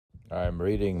I'm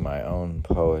reading my own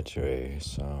poetry,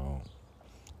 so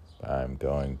I'm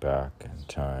going back in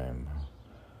time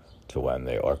to when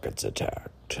the orchids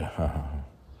attacked.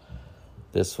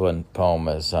 This poem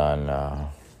is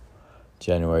on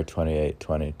January 28,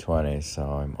 2020, so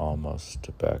I'm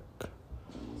almost back,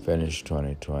 finished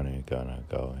 2020, gonna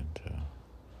go into,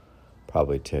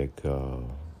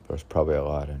 there's probably a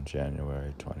lot in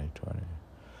January 2020.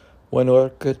 When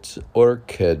orchids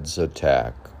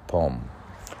attack, poem.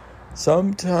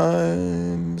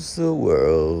 Sometimes the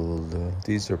world,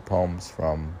 these are poems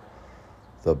from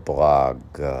the blog,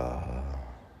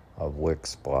 of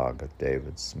Wick's blog at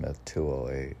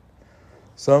DavidSmith208.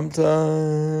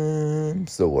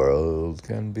 Sometimes the world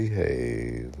can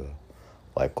behave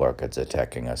like orchids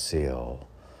attacking a seal,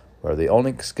 where the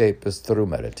only escape is through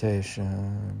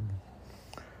meditation.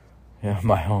 Yeah,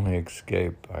 my only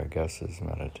escape, I guess, is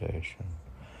meditation.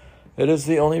 It is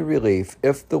the only relief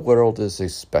if the world is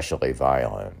especially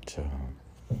violent.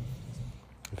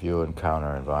 If you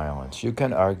encounter violence, you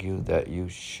can argue that you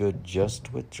should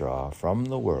just withdraw from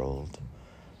the world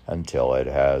until it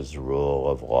has rule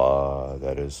of law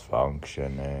that is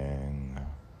functioning.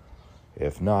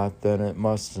 If not, then it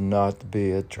must not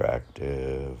be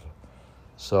attractive.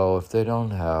 So if they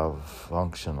don't have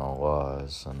functional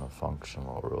laws and a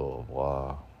functional rule of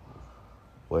law,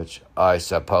 which I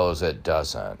suppose it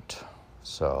doesn't.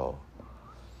 So,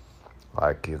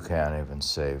 like you can't even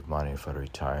save money for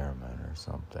retirement or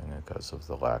something because of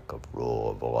the lack of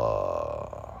rule of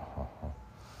law.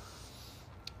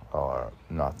 Or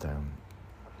nothing.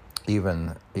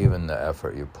 Even the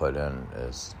effort you put in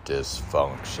is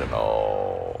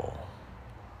dysfunctional.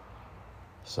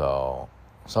 So,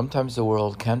 sometimes the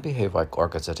world can behave like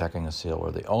orchids attacking a seal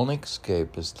where the only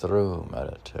escape is through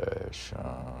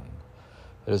meditation.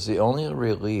 It is the only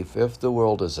relief if the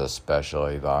world is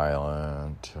especially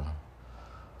violent.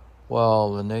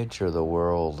 Well, the nature of the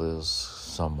world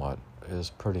is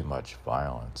pretty much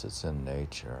violence. It's in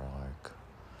nature. Like,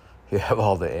 you have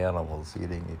all the animals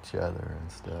eating each other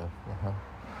and stuff.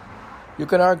 You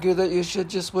can argue that you should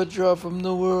just withdraw from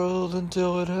the world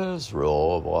until it has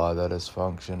rule of law that is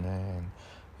functioning.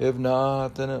 If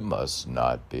not, then it must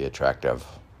not be attractive.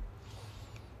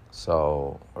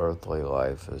 So, earthly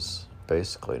life is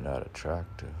basically not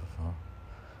attractive.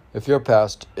 If your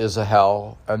past is a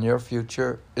hell and your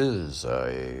future is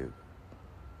a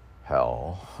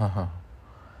hell,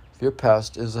 if your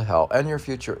past is a hell and your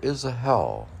future is a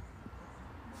hell,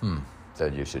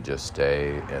 then you should just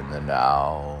stay in the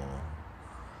now.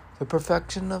 The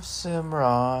perfection of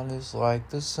Simran is like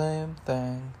the same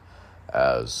thing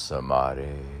as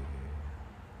samadhi.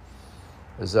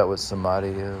 Is that what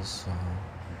samadhi is?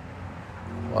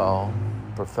 Well,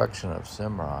 perfection of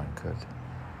Simran could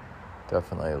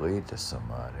definitely lead to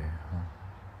samadhi.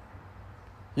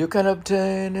 You can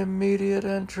obtain immediate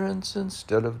entrance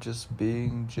instead of just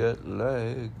being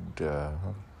jet-lagged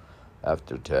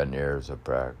after 10 years of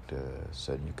practice,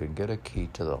 and you can get a key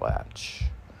to the latch.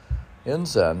 In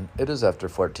Zen, it is after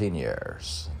 14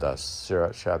 years. Thus,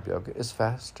 Sirat Yoga is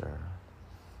faster.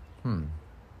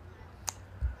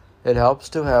 It helps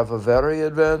to have a very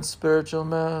advanced spiritual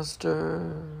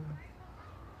master.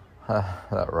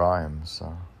 That rhymes.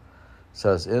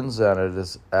 Says, in Zen, it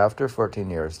is after 14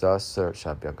 years. Thus,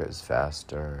 Sirat Yoga is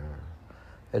faster.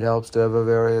 It helps to have a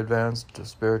very advanced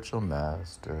spiritual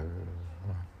master.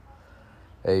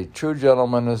 A true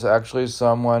gentleman is actually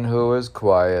someone who is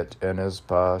quiet in his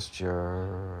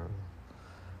posture.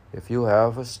 If you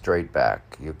have a straight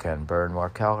back, you can burn more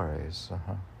calories.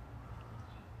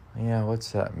 Yeah,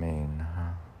 what's that mean?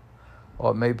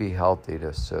 Well, it may be healthy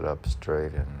to sit up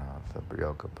straight in the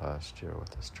yoga posture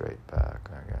with a straight back,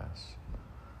 I guess.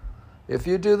 If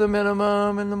you do the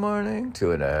minimum in the morning,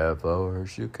 2.5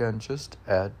 hours, you can just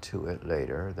add to it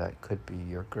later. That could be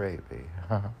your gravy.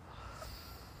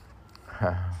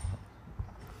 I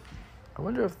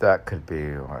wonder if that could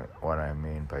be what I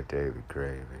mean by Davy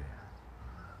Gravy.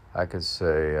 I could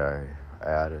say I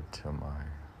added to my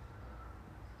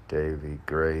Davy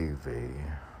Gravy.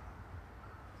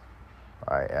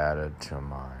 I added to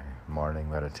my morning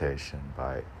meditation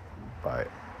by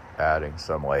adding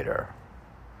some later.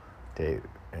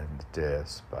 And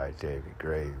this by Davy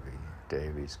Gravy,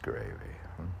 Davy's Gravy.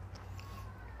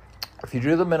 If you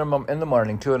do the minimum in the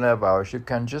morning, 2.5 hours, you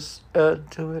can just add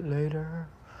to it later.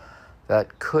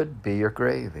 That could be your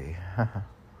gravy.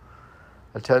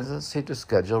 A tendency to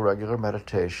schedule regular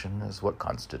meditation is what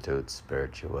constitutes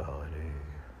spirituality.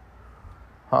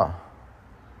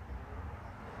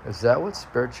 Is that what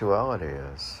spirituality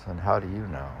is? And how do you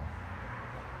know?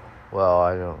 Well,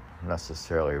 I don't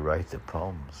necessarily write the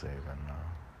poems even.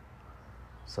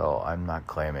 So I'm not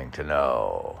claiming to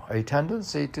know. A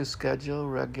tendency to schedule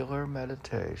regular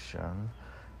meditation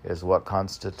is what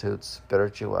constitutes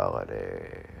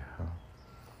spirituality.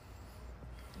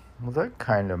 Well, that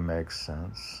kind of makes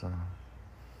sense.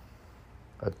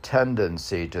 A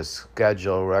tendency to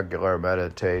schedule regular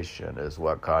meditation is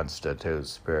what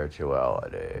constitutes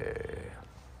spirituality.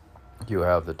 You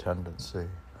have the tendency.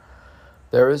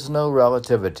 There is no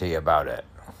relativity about it.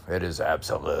 It is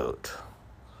absolute.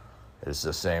 It is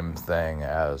the same thing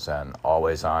as an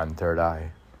always-on third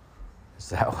eye. Is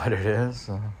that what it is?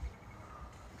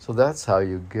 So that's how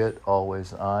you get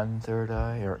always-on third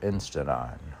eye, or instant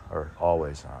on, or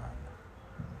always on.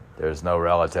 There's no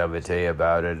relativity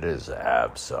about it. It is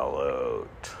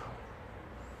absolute.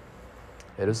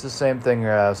 It is the same thing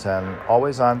as an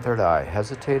always-on third eye.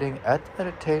 Hesitating at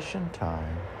meditation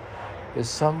time is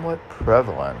somewhat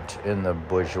prevalent in the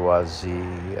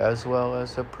bourgeoisie as well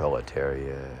as the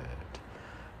proletariat,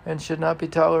 and should not be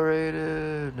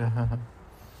tolerated.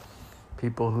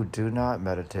 People who do not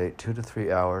meditate 2 to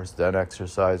 3 hours, then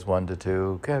exercise 1 to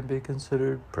 2, can be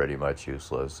considered pretty much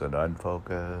useless and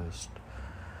unfocused.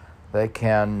 They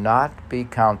cannot be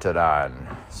counted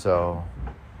on, so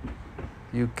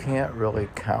you can't really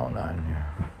count on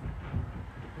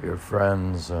your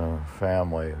friends or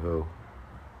family who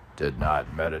did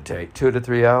not meditate 2 to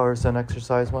 3 hours and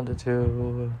exercise 1 to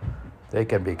 2. They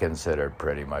can be considered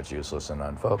pretty much useless and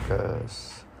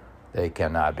unfocused. They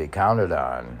cannot be counted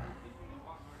on.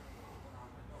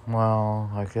 Well,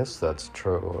 I guess that's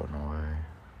true in a way.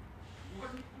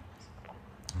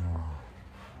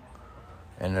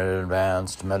 In an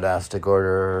advanced monastic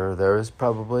order, there is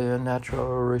probably a natural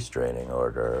restraining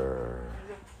order.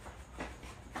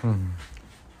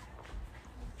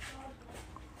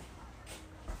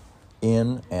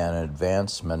 In an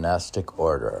advanced monastic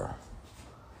order,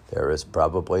 there is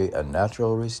probably a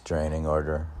natural restraining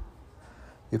order.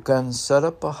 You can set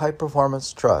up a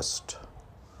high-performance trust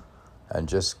and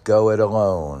just go it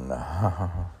alone.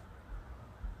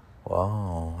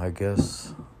 Well, I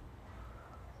guess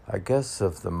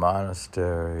if the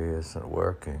monastery isn't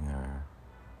working,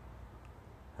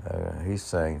 he's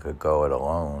saying to go it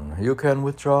alone. You can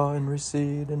withdraw and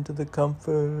recede into the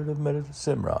comfort of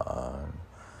Simran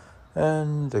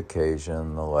and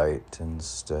occasion the light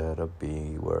instead of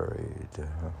be worried.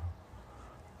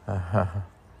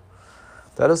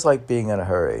 That is like being in a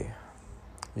hurry.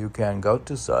 You can go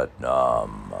to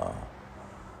Satnam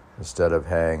instead of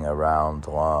hang around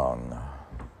long.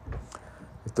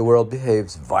 If the world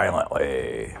behaves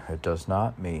violently, it does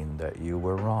not mean that you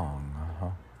were wrong.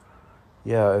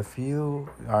 Yeah, if you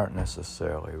aren't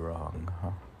necessarily wrong.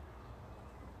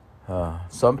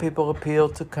 Some people appeal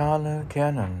to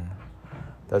canon.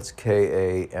 That's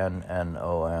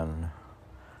Kannon,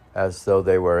 as though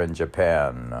they were in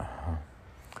Japan.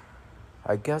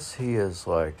 I guess he is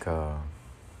like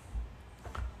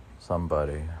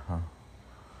somebody.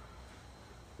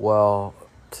 Well,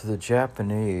 to the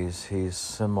Japanese, he's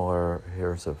similar.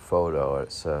 Here's a photo.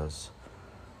 It says,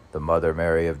 the Mother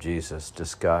Mary of Jesus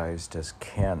disguised as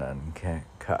Canon,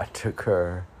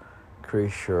 Katakur,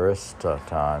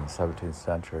 Krishuristatan, 17th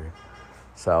century.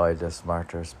 Sally des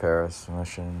Martyrs, Paris,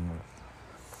 Mission.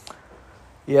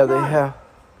 Yeah, they have,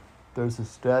 there's a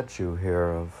statue here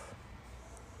of,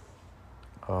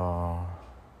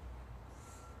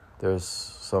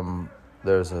 there's an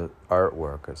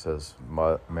artwork. It says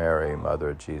Mary, Mother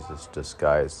of Jesus,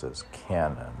 disguised as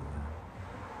Canon.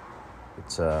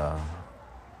 It's a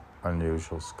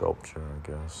unusual sculpture, I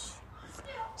guess.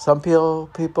 Some people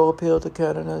appeal to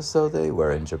Canon as though they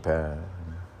were in Japan.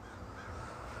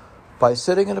 By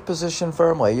sitting in a position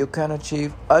firmly, you can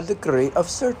achieve a degree of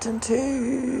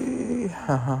certainty.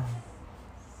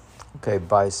 Okay,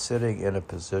 by sitting in a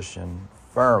position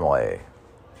firmly,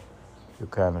 you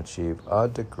can achieve a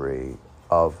degree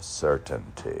of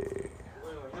certainty.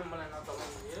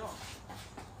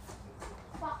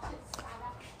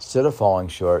 Instead of falling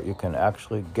short, you can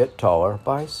actually get taller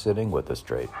by sitting with a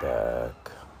straight back.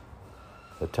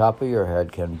 The top of your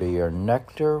head can be your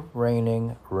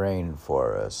nectar-raining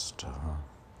rainforest.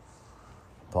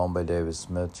 Poem by David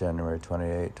Smith, January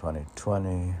 28,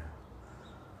 2020.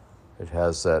 It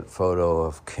has that photo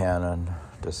of Canon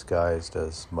disguised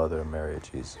as Mother Mary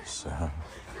Jesus.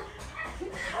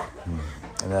 And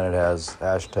then it has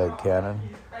hashtag Canon,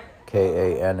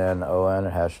 Kannon,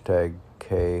 hashtag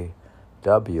KWANNON,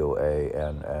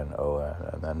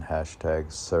 and then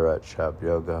hashtag Surat Shab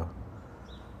Yoga.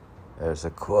 There's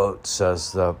a quote,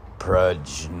 says the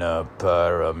Prajna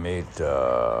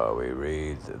Paramita. We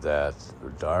read that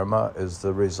Dharma is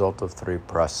the result of 3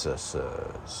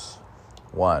 processes.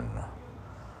 1,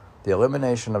 The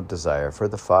elimination of desire for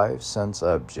the 5 sense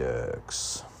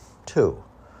objects. 2.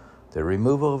 The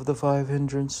removal of the 5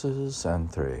 hindrances.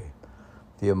 And 3.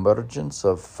 The emergence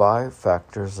of 5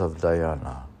 factors of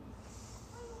dhyana.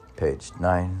 Page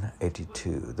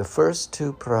 982. The first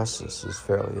 2 processes,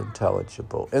 fairly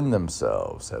intelligible in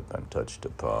themselves, have been touched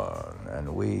upon,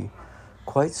 and we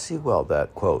quite see well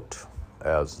that, quote,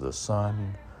 as the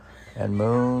sun and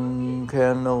moon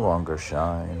can no longer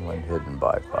shine when hidden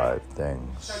by 5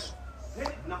 things.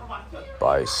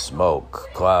 By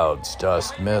smoke, clouds,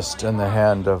 dust, mist in the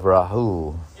hand of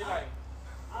Rahu.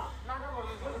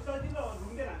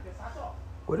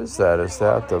 What is that? Is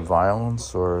that the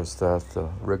violence, or is that the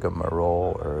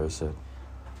rigmarole, or is it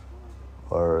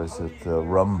the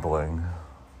rumbling?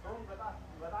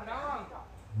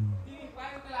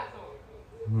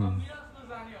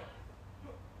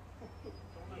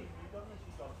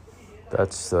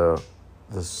 That's the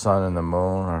sun and the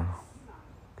moon are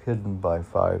hidden by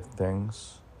 5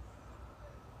 things.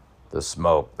 The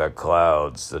smoke, the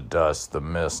clouds, the dust, the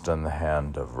mist, and the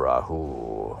hand of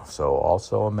Rahu. So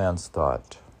also a man's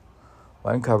thought,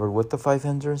 when covered with the 5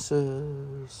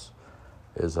 hindrances,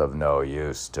 is of no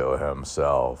use to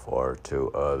himself or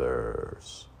to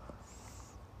others.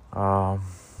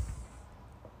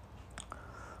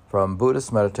 From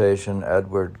Buddhist Meditation,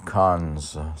 Edward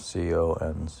Conze,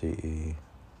 Conce.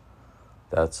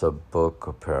 That's a book,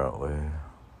 apparently.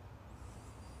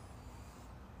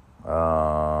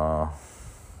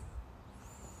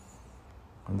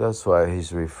 And that's why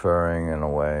he's referring, in a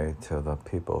way, to the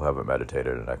people who haven't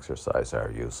meditated and exercised are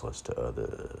useless to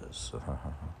others.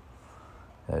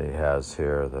 And he has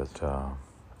here that,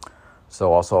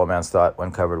 so also a man's thought,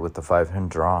 when covered with the 5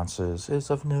 hindrances,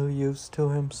 is of no use to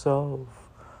himself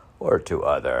or to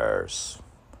others.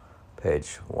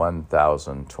 Page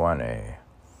 1020.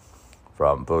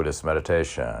 From Buddhist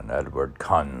Meditation, Edward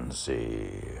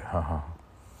Conze.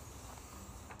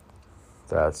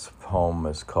 That poem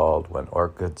is called When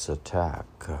Orchids Attack.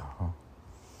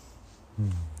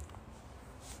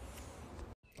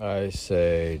 I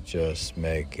say just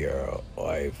make your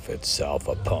life itself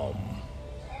a poem.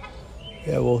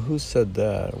 Yeah, well, who said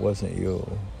that? It wasn't you.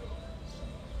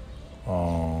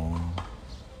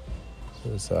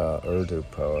 It was an Urdu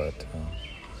poet.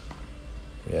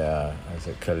 Yeah, is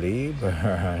it Khalib,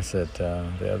 or is it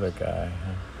the other guy?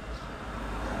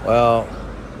 Well,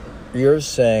 you're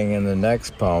saying in the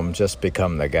next poem, just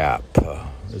become the Gap.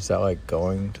 Is that like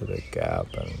going to the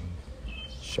Gap and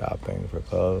shopping for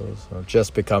clothes? Or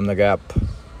just become the Gap.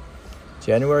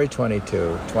 January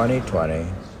 22, 2020.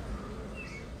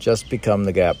 Just become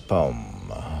the Gap poem.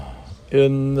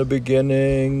 In the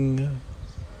beginning,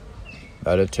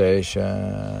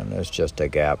 meditation is just a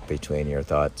gap between your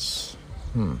thoughts.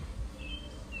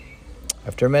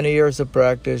 After many years of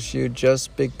practice, you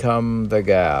just become the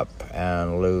gap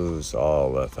and lose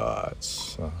all the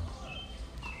thoughts.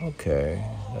 Okay,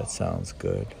 that sounds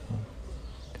good.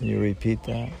 Can you repeat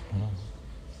that?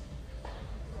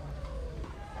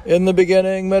 In the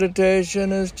beginning,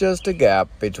 meditation is just a gap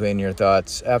between your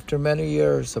thoughts. After many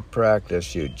years of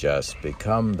practice, you just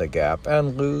become the gap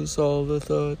and lose all the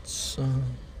thoughts.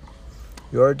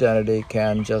 Your identity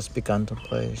can just be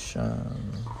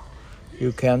contemplation.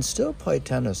 You can still play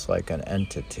tennis like an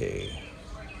entity.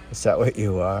 Is that what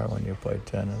you are when you play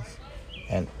tennis?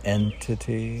 An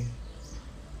entity?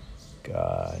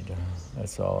 God,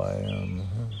 that's all I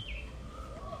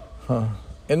am.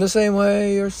 In the same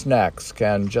way, your snacks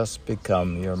can just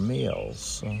become your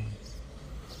meals.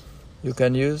 You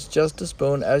can use just a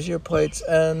spoon as your plates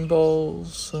and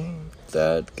bowls.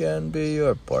 That can be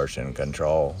your portion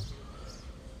control.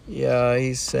 Yeah,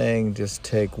 he's saying just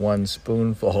take 1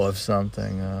 spoonful of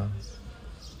something.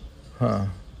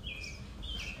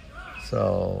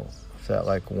 So, is that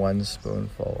like 1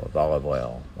 spoonful of olive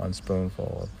oil, 1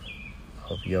 spoonful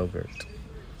of yogurt,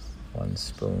 1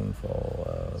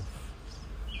 spoonful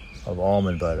of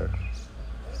almond butter?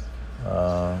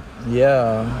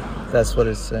 Yeah, that's what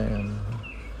it's saying.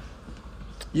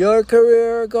 Your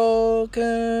career goal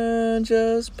can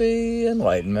just be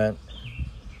enlightenment.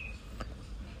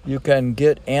 You can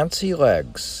get antsy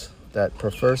legs that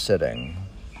prefer sitting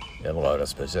in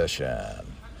lotus position.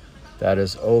 That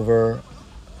is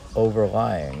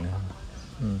overlying.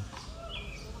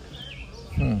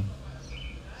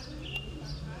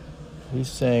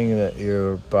 He's saying that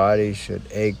your body should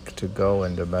ache to go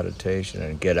into meditation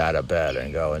and get out of bed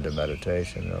and go into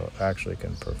meditation. You actually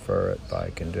can prefer it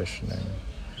by conditioning.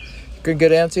 You can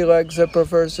get antsy legs that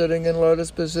prefer sitting in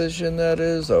lotus position. That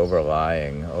is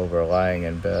overlying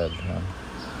in bed.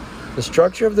 The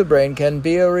structure of the brain can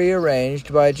be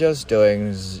rearranged by just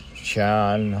doing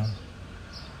Zhan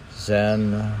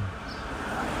Zen,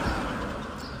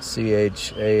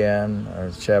 C-H-A-N, or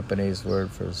Japanese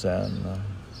word for Zen.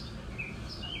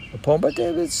 A poem by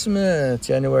David Smith,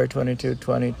 January 22,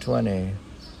 2020.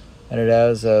 And it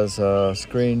has as a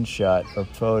screenshot or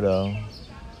photo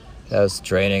as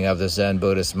Training of the Zen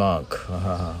Buddhist Monk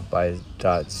by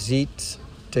Taro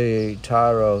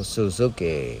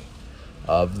Suzuki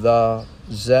of the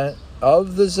Zen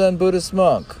Buddhist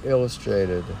Monk,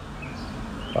 illustrated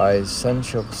by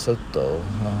Sencho Soto.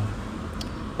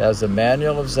 It has a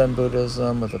manual of Zen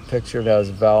Buddhism with a picture that has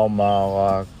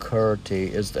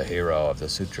Valmalakirti is the hero of the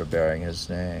sutra bearing his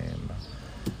name.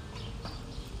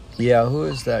 Yeah, who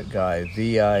is that guy?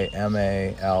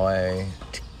 Vimalakirti.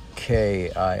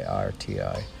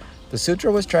 The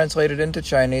sutra was translated into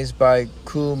Chinese by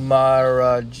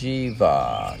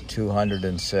Kumarajiva,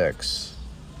 206.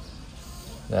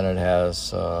 Then it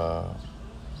has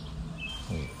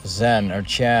Zen or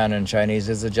Chan in Chinese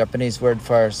is a Japanese word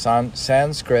for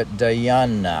Sanskrit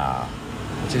dhyana,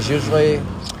 which is usually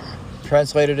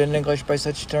translated in English by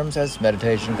such terms as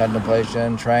meditation,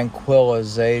 contemplation,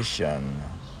 tranquilization.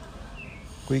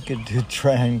 We could do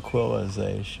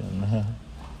tranquilization.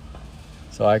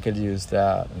 So I could use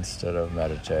that instead of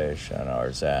meditation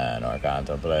or Zen or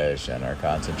contemplation or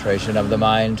concentration of the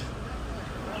mind.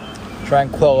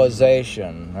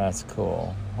 Tranquilization, that's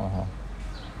cool.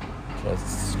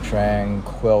 Just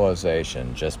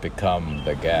tranquilization, just become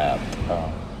the gap.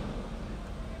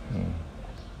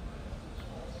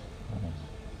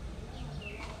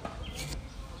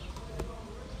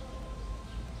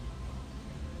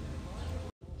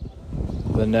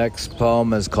 The next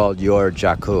poem is called Your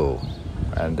Jaku,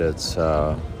 and it's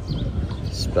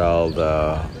spelled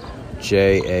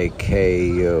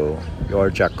Jaku,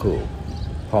 Your Jaku,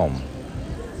 poem.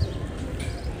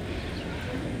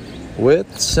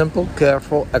 With simple,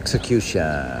 careful execution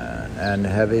and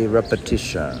heavy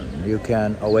repetition, you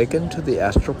can awaken to the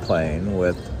astral plane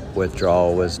with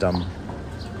withdrawal wisdom.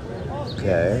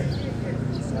 Okay.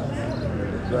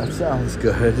 That sounds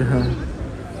good.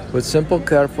 With simple,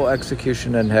 careful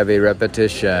execution and heavy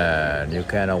repetition, you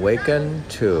can awaken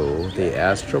to the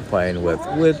astral plane with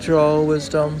withdrawal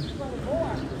wisdom.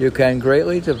 You can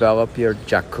greatly develop your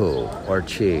Jaku, or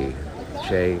Chi,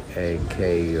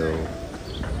 Jaku,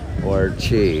 or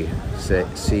Chi,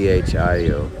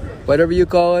 Chiu. Whatever you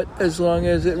call it, as long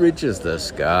as it reaches the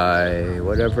sky,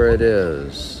 whatever it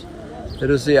is. It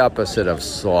is the opposite of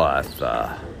sloth.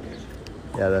 Yeah,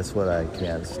 that's what I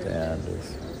can't stand,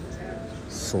 is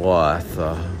sloth.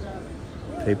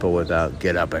 People without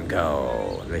get up and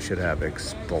go. They should have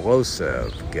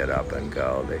explosive get up and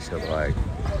go. They should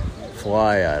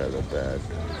fly out of the bed.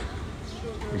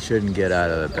 You shouldn't get out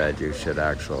of the bed. You should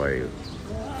actually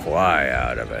fly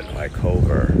out of it like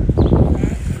hover.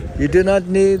 You do not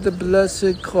need the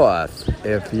blessed cloth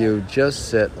if you just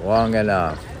sit long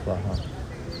enough.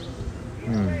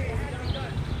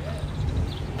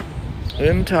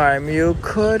 In time, you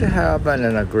could have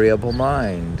an agreeable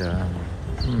mind.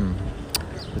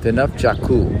 With enough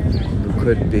Jaku, you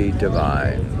could be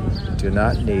divine. You do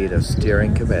not need a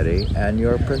steering committee, and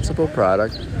your principal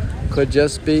product could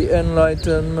just be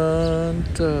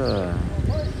enlightenment.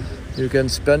 You can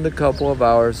spend a couple of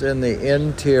hours in the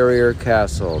interior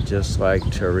castle, just like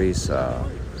Teresa.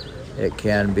 It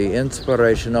can be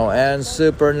inspirational and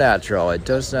supernatural. It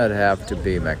does not have to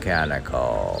be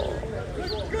mechanical.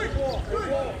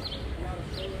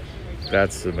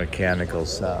 That's the mechanical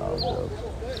sound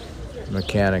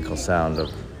of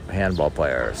handball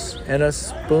players. In a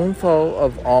spoonful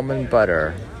of almond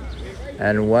butter,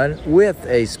 and one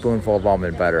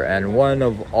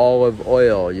of olive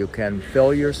oil, you can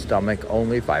fill your stomach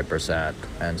only 5%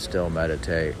 and still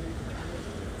meditate.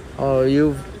 Oh,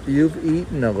 you've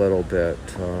eaten a little bit.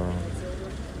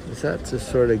 Does that just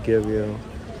sort of give you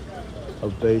a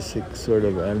basic sort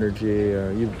of energy?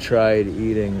 You've tried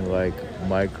eating like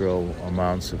micro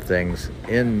amounts of things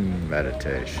in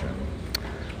meditation.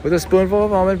 With a spoonful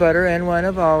of almond butter and one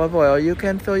of olive oil, you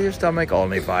can fill your stomach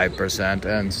only 5%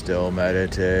 and still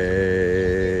meditate.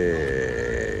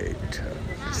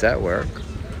 Does that work?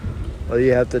 Well,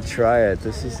 you have to try it.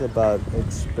 This is about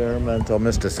experimental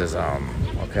mysticism,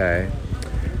 okay?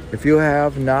 If you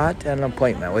have not an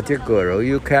appointment with your guru,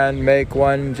 you can make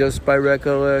one just by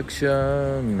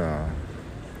recollection.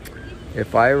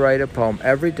 If I write a poem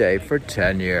every day for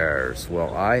 10 years,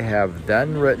 will I have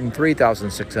then written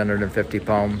 3,650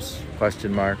 poems? ?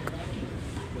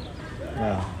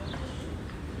 Yeah.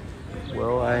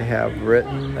 Will I have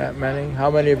written that many?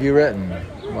 How many have you written?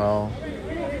 Well,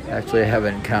 actually I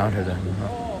haven't counted them.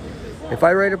 If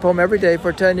I write a poem every day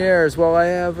for 10 years, well, I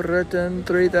have written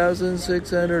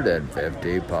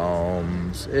 3,650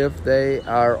 poems. If they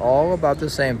are all about the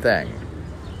same thing,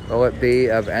 will it be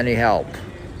of any help?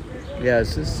 Yeah,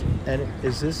 is this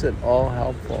at all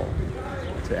helpful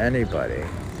to anybody?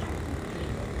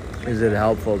 Is it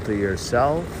helpful to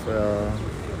yourself?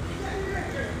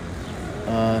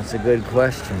 It's a good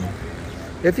question.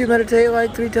 If you meditate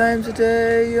like 3 times a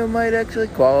day, you might actually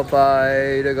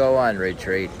qualify to go on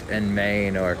retreat in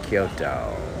Maine or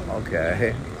Kyoto.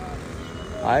 Okay.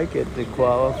 I get to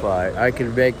qualify. I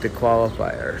could make the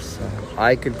qualifiers.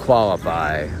 I could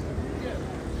qualify.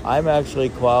 I'm actually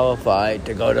qualified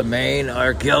to go to Maine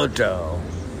or Kyoto.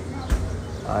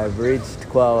 I've reached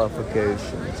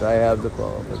qualifications. I have the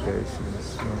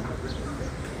qualifications.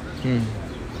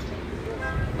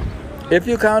 If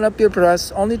you count up your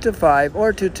breaths only to 5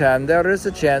 or to 10, there is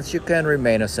a chance you can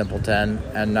remain a simpleton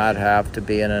and not have to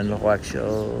be an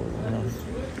intellectual.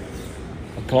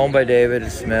 A poem by David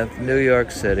Smith, New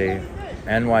York City,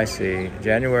 NYC,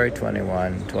 January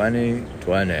 21,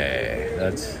 2020.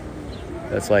 That's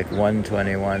like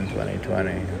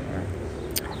 1/21/2020.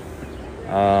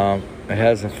 It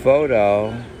has a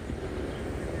photo,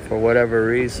 for whatever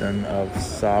reason, of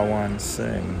Sawan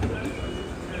Singh.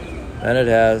 Then it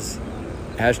has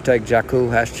hashtag Jaku,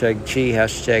 hashtag Chi,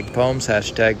 hashtag poems,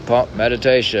 hashtag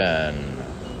meditation.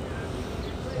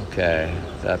 Okay,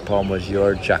 that poem was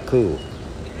your Jaku.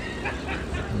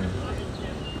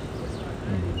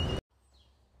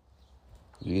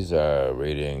 These are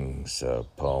readings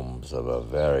of poems of a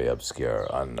very obscure,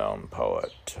 unknown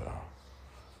poet.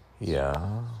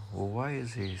 Yeah, well, why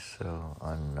is he so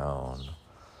unknown?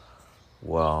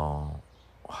 Well,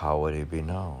 how would he be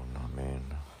known? I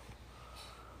mean,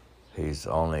 he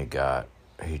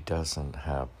doesn't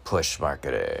have push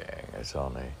marketing. It's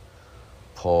only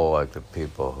pull, like the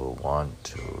people who want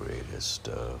to read his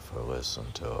stuff or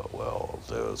listen to it will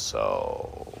do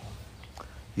so.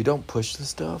 You don't push the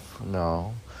stuff?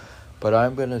 No. But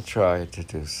I'm going to try to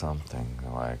do something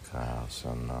like that.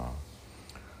 And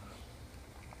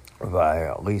by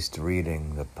at least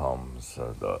reading the poems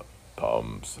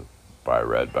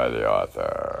read by the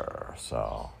author.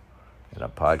 So, in a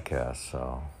podcast.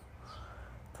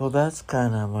 So that's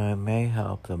kind of what may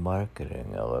help the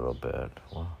marketing a little bit.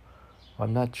 Well,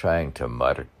 I'm not trying to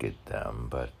market them,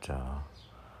 but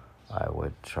I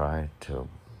would try to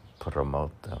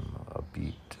promote them a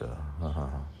bit,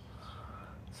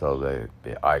 so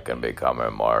I can become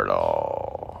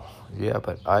immortal. Yeah,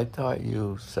 but I thought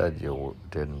you said you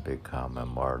didn't become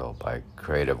immortal by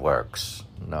creative works.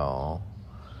 No,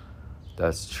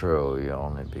 that's true. You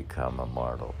only become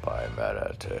immortal by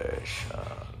meditation.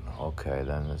 Okay,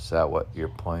 then is that what your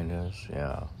point is?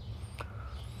 Yeah.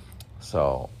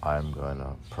 So I'm going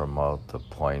to promote the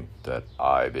point that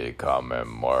I become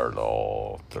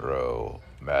immortal through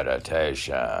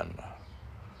meditation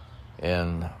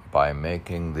by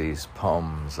making these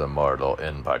poems immortal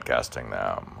in podcasting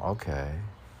them. Okay.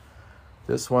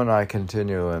 This one I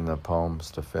continue in the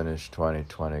poems to finish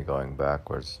 2020 going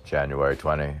backwards, January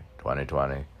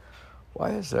 2020.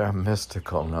 Why is there a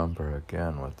mystical number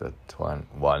again with the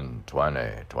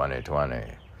 120,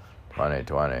 2020,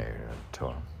 2020,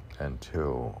 and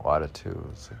 2, a lot of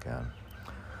 2s again.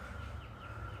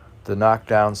 The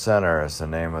Knockdown Center is the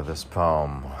name of this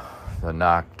poem. The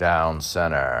Knockdown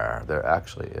Center. There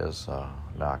actually is a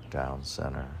Knockdown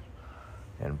Center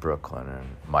in Brooklyn,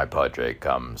 and my poetry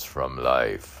comes from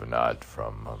life, not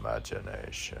from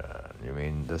imagination. You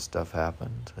mean this stuff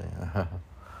happened?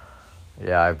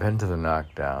 Yeah, I've been to the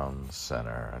Knockdown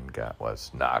Center and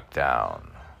was knocked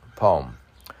down. Poem.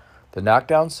 The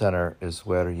Knockdown Center is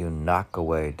where you knock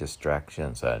away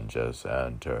distractions and just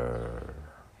enter.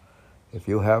 If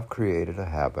you have created a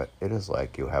habit, it is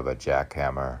like you have a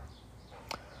jackhammer.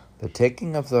 The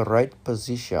taking of the right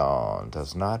position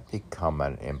does not become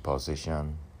an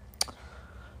imposition.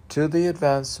 To the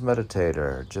advanced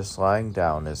meditator, just lying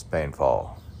down is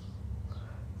painful.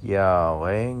 Yeah,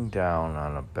 laying down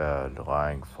on a bed,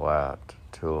 lying flat.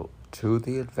 To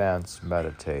the advanced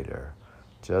meditator,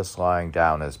 just lying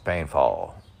down is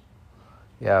painful.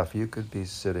 Yeah, if you could be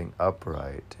sitting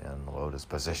upright in lotus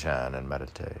position in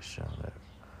meditation,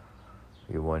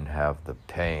 you wouldn't have the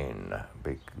pain.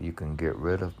 You can get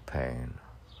rid of pain.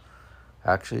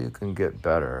 Actually, you can get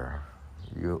better.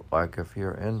 Like if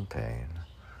you're in pain,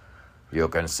 you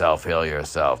can self-heal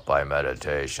yourself by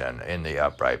meditation in the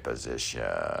upright position.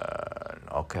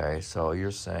 Okay, so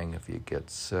you're saying if you get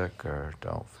sick or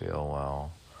don't feel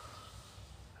well,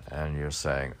 and you're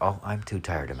saying, oh, I'm too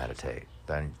tired to meditate,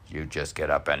 then you just get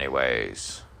up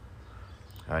anyways.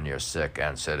 when you're sick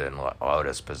and sit in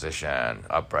lotus position,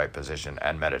 upright position,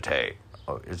 and meditate.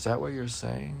 Oh, is that what you're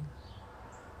saying?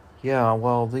 Yeah,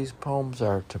 well, these poems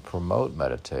are to promote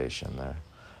meditation.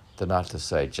 They're not to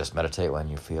say just meditate when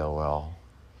you feel well.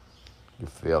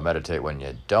 Meditate when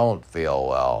you don't feel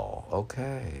well.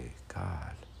 Okay,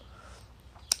 God.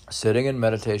 Sitting in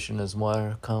meditation is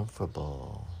more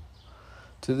comfortable.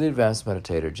 To the advanced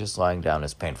meditator, just lying down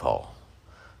is painful.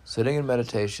 Sitting in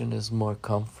meditation is more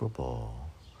comfortable.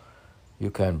 You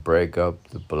can break up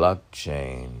the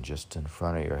blockchain just in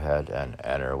front of your head and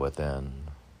enter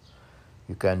within.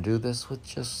 You can do this with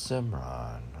just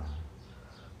Simran.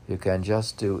 You can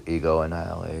just do ego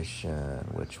annihilation,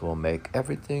 which will make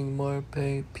everything more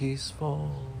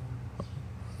peaceful.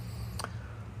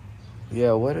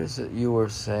 Yeah, what is it you were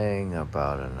saying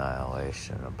about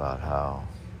annihilation, about how...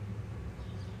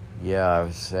 Yeah, I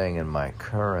was saying in my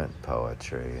current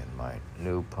poetry, in my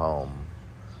new poem,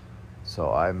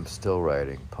 so I'm still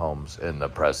writing poems in the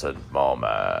present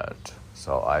moment.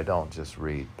 So I don't just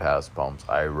read past poems,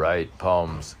 I write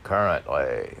poems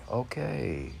currently.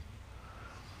 Okay.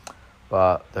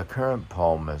 But the current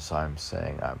poem is I'm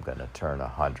saying I'm going to turn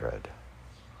 100.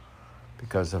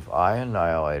 Because if I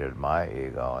annihilated my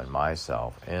ego and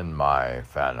myself in my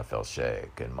Fanafil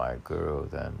Sheikh, in my guru,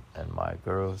 and my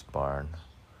guru's born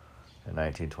in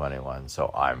 1921,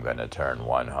 so I'm going to turn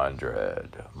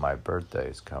 100. My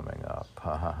birthday's coming up.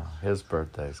 His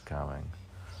birthday's coming.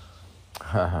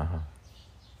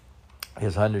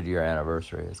 His 100-year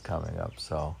anniversary is coming up,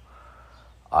 so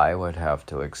I would have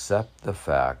to accept the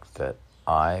fact that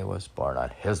I was born on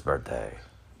his birthday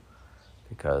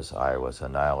because I was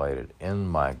annihilated in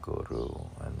my guru,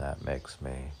 and that makes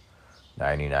me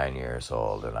 99 years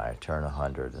old, and I turn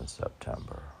 100 in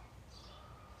September.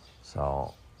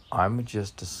 So I'm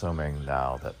just assuming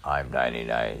now that I'm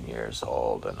 99 years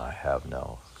old and I have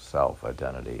no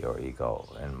self-identity or ego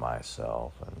in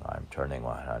myself, and I'm turning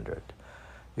 100.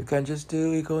 You can just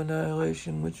do ego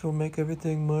annihilation, which will make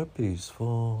everything more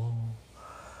peaceful.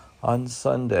 On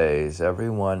Sundays,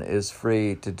 everyone is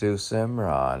free to do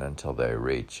Simran until they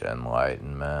reach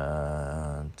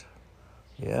enlightenment.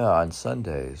 Yeah, on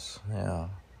Sundays, yeah.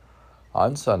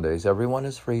 On Sundays, everyone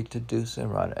is free to do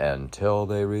Simran until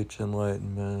they reach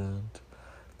enlightenment.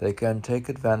 They can take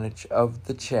advantage of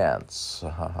the chance.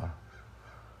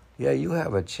 Yeah, you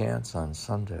have a chance on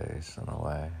Sundays, in a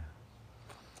way.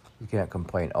 You can't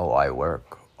complain, oh, I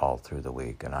work all through the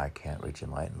week and I can't reach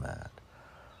enlightenment.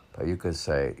 But you could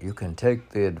say, you can take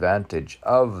the advantage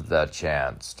of the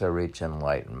chance to reach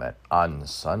enlightenment on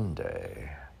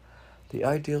Sunday. The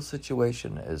ideal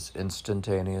situation is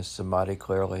instantaneous samadhi,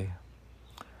 clearly.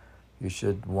 You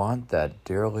should want that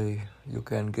dearly. You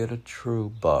can get a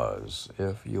true buzz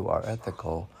if you are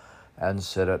ethical and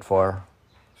sit at 4.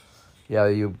 Yeah,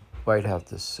 you might have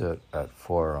to sit at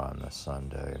 4 on the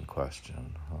Sunday in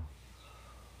question.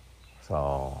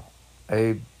 So,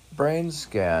 a brain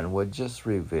scan would just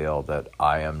reveal that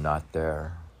I am not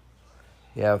there.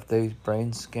 Yeah, if they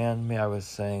brain scanned me, I was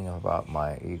saying about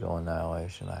my ego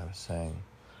annihilation, I was saying,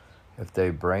 if they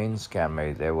brain scan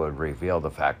me, they would reveal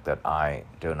the fact that I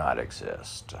do not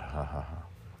exist.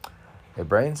 A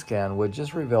brain scan would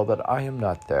just reveal that I am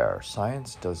not there.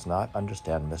 Science does not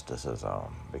understand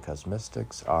mysticism because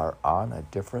mystics are on a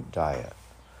different diet.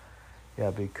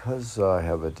 Yeah, because I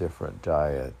have a different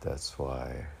diet, that's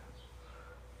why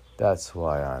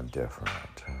I'm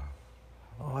different.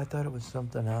 Oh, I thought it was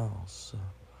something else.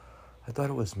 I thought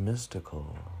it was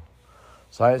mystical.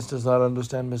 Science does not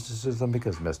understand mysticism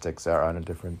because mystics are on a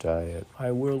different diet.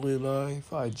 My worldly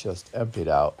life, I just emptied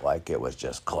out like it was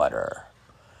just clutter.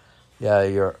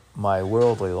 Yeah, my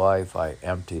worldly life, I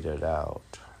emptied it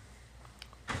out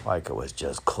like it was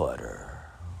just clutter.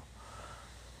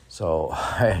 So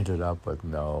I ended up with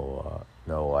no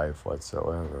life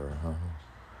whatsoever.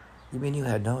 You mean you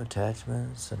had no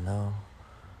attachments and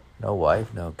no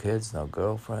wife, no kids, no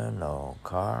girlfriend, no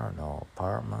car, no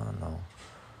apartment,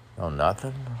 no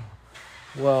nothing?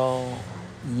 Well,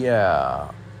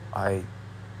 yeah, I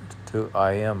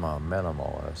am a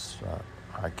minimalist.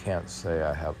 I can't say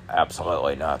I have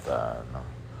absolutely nothing.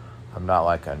 I'm not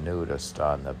like a nudist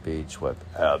on the beach with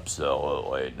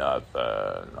absolutely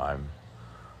nothing.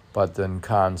 But in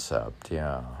concept,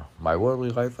 yeah. My worldly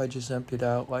life, I just emptied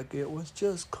out like it was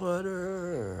just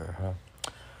clutter.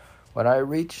 When I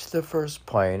reached the first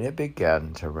plane, it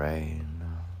began to rain.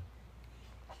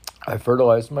 I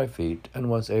fertilized my feet and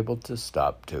was able to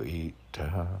stop to eat.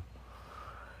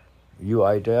 You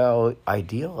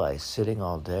idealize sitting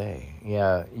all day.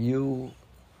 Yeah,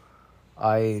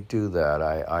 I do that.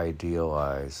 I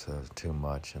idealize too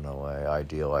much in a way. I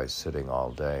idealize sitting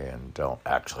all day and don't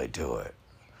actually do it.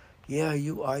 yeah,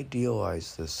 you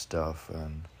idealize this stuff,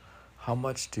 and how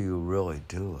much do you really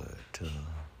do it?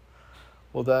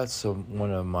 Well, that's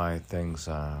one of my things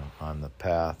on the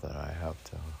path that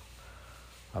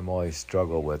I'm always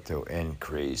struggle with to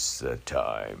increase the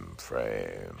time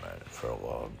frame for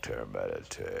long-term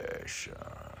meditation.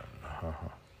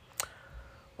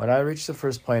 When I reached the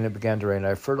first plane, it began to rain.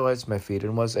 I fertilized my feet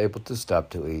and was able to stop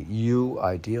to eat. You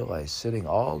idealize sitting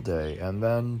all day and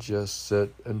then just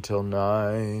sit until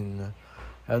 9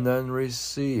 and then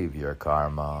receive your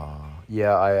karma.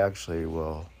 Yeah, I actually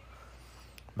will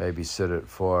maybe sit at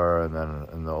 4 and then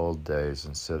in the old days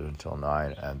and sit until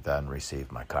 9 and then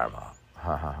receive my karma.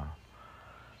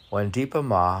 When Deepa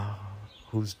Ma,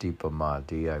 who's Deepa Ma?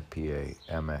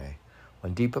 D-I-P-A-M-A.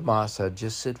 When Deepa Ma said,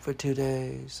 just sit for 2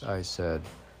 days, I said,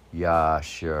 yeah,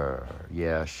 sure.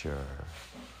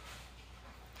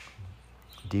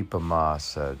 Deepa Ma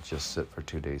said, just sit for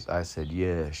 2 days. I said,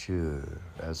 yeah, sure.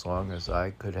 As long as I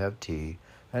could have tea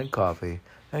and coffee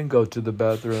and go to the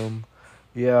bathroom.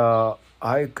 Yeah,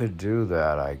 I could do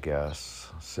that, I guess.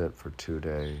 Sit for 2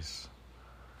 days.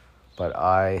 But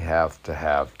I have to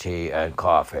have tea and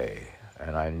coffee.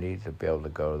 And I need to be able to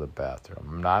go to the bathroom.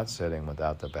 I'm not sitting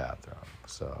without the bathroom.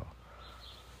 So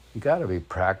you got to be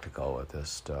practical with this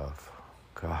stuff.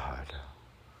 God.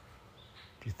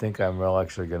 Do you think I'm really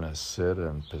actually going to sit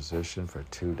in position for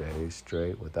 2 days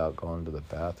straight without going to the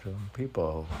bathroom?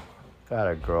 People got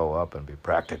to grow up and be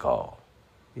practical.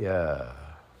 Yeah.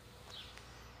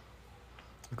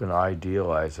 You can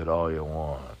idealize it all you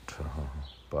want,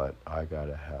 but I got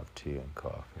to have tea and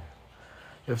coffee.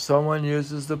 If someone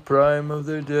uses the prime of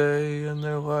their day and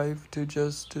their life to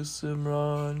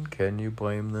Simran, can you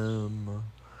blame them?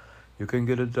 You can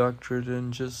get a doctorate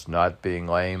in just not being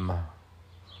lame.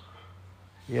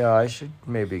 Yeah, I should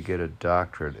maybe get a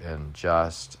doctorate in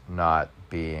just not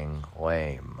being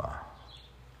lame.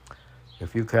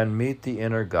 If you can meet the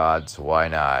inner gods, why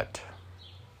not?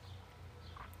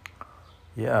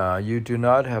 Yeah, you do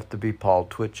not have to be Paul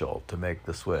Twitchell to make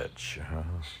the switch.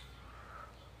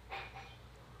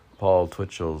 Paul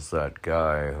Twitchell's that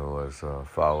guy who was a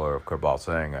follower of Kirbal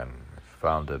Singh and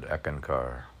founded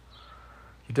Ekankar.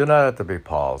 You do not have to be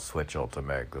Paul Twitchell to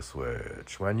make the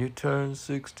switch. When you turn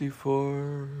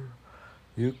 64,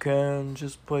 you can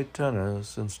just play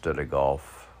tennis instead of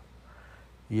golf.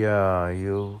 Yeah,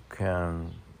 you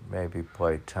can maybe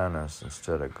play tennis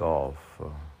instead of golf.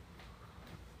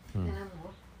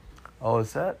 Oh,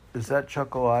 is that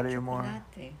chocolate more?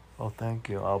 Oh, thank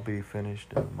you. I'll be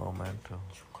finished in a moment. Oh,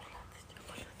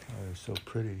 you're so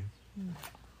pretty.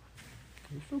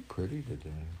 You're so pretty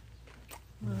today.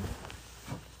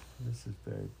 This is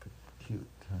very cute.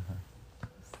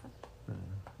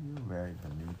 You're very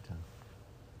bonita.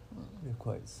 You're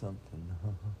quite something.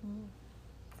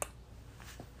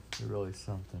 You're really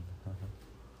something.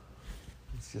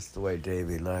 It's just the way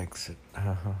Davy likes it.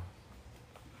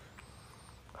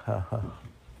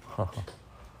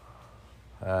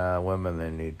 Women, they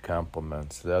need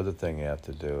compliments. The other thing you have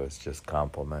to do is just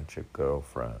compliment your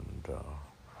girlfriend.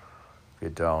 If you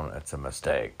don't, it's a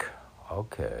mistake.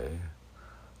 Okay.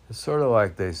 It's sort of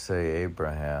like they say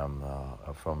Abraham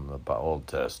from the Old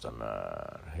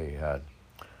Testament.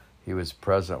 He was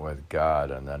present with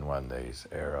God, and then when these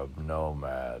Arab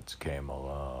nomads came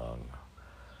along,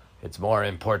 it's more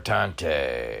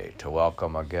importante to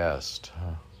welcome a guest.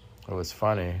 It was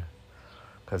funny,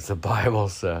 because the Bible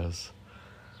says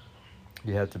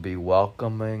you have to be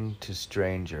welcoming to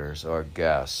strangers or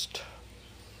guests.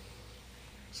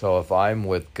 So if I'm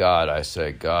with God, I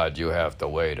say, God, you have to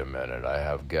wait a minute. I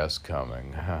have guests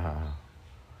coming.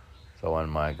 So when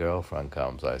my girlfriend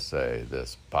comes, I say,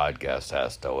 this podcast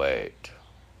has to wait.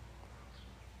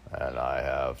 And I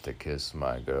have to kiss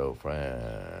my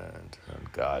girlfriend.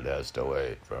 And God has to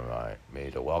wait for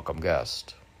me to welcome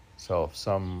guests. So if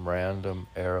some random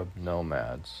Arab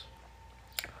nomads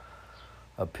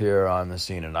appear on the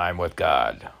scene and I'm with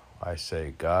God, I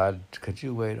say, God, could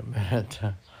you wait a minute?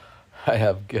 I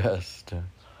have guests.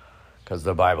 Because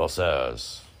the Bible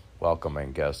says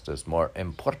welcoming guests is more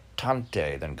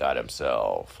importante than God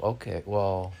himself. Okay,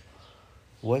 well,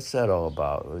 what's that all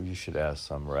about? Well, you should ask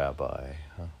some rabbi.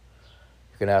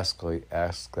 You can ask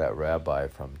that rabbi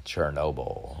from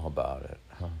Chernobyl about it.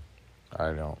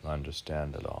 I don't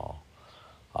understand it all.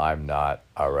 I'm not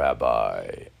a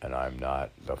rabbi, and I'm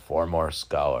not the foremost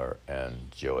scholar in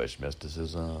Jewish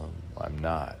mysticism. I'm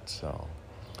not, so.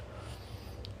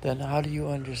 Then how do you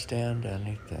understand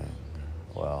anything?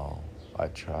 Well, I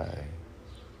try.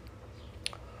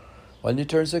 When you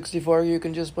turn 64, you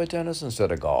can just play tennis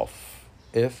instead of golf.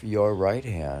 If your right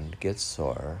hand gets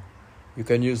sore, you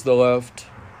can use the left.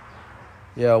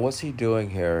 Yeah, what's he doing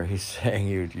here? He's saying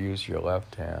you'd use your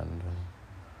left hand.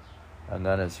 And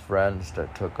then his friends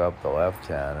that took up the left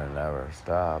hand and never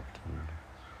stopped. And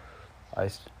I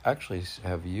actually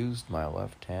have used my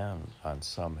left hand on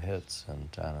some hits in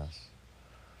tennis.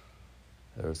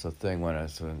 There's a thing when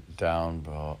it's down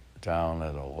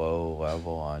at a low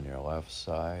level on your left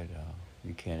side,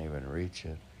 you can't even reach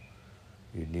it.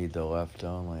 You need the left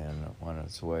only, and when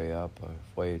it's way up,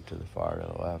 way to the far to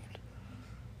the left,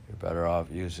 you're better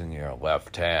off using your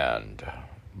left hand.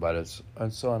 But it's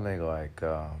only like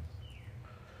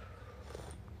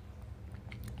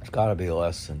it's got to be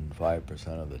less than 5%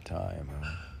 of the time.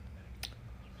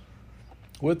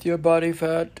 With your body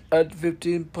fat at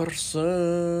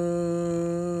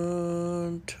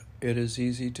 15%, it is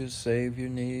easy to save your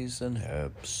knees and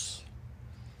hips.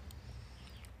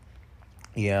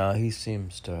 Yeah, he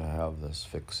seems to have this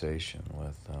fixation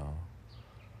with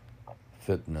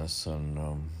fitness and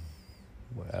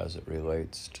as it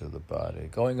relates to the body.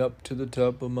 Going up to the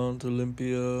top of Mount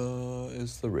Olympia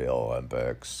is the real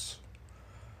Olympics.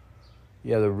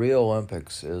 Yeah, the real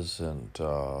Olympics isn't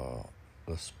the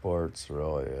sports,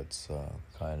 really. It's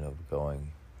kind of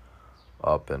going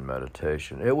up in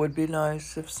meditation. It would be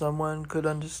nice if someone could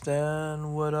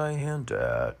understand what I hint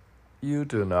at. You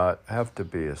do not have to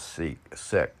be a Sikh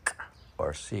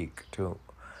to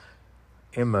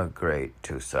immigrate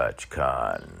to such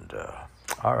kind.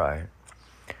 All right.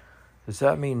 Does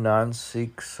that mean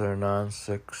non-Sikhs or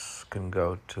non-Sikhs can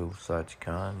go to such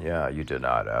kind? Yeah, you do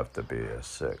not have to be a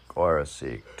Sikh or a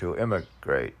Sikh to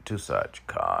immigrate to such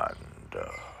kind.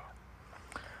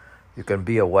 You can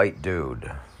be a white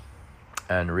dude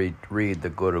and read the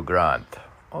Guru Granth.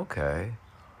 Okay.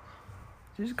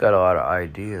 He's got a lot of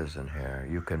ideas in here.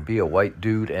 You can be a white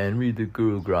dude and read the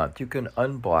Guru Granth. You can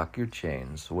unblock your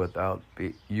chains without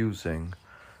using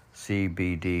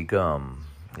CBD gum.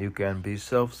 You can be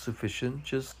self-sufficient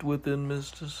just within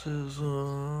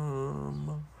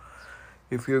mysticism.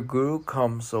 If your guru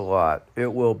comes a lot,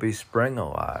 it will be spring a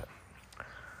lot.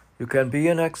 You can be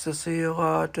in ecstasy a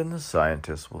lot, and the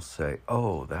scientists will say,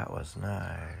 oh, that was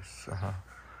nice.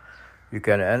 You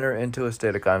can enter into a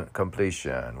state of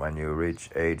completion when you reach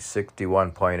age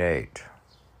 61.8.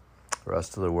 The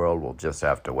rest of the world will just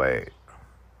have to wait.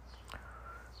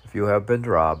 If you have been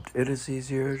robbed, it is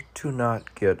easier to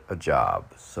not get a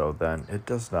job, so then it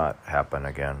does not happen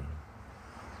again.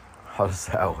 How does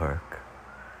that work?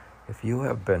 If you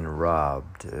have been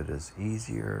robbed, it is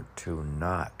easier to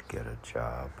not get a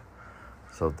job,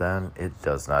 so then it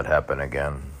does not happen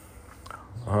again.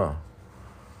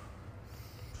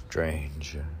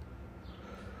 Strange.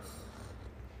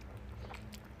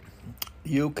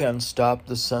 You can stop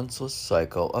the senseless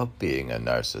cycle of being a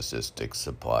narcissistic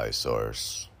supply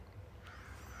source.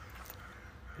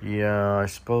 Yeah, I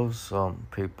suppose some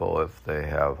people, if they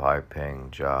have high-paying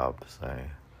jobs,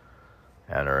 they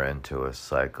enter into a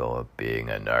cycle of being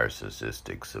a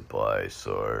narcissistic supply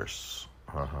source.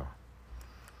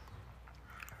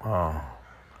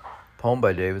 Poem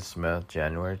by David Smith,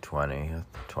 January 20th,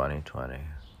 2020.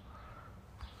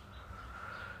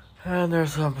 And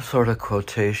there's some sort of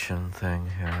quotation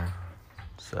thing here.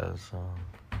 It says,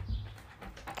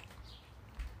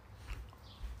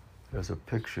 there's a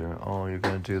picture. Oh, you're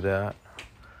going to do that?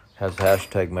 Has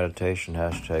hashtag meditation,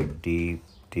 hashtag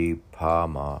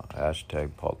deepama,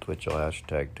 hashtag Paul Twitchell,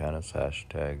 hashtag tennis,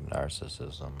 hashtag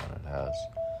narcissism, and it has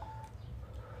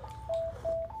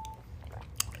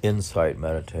insight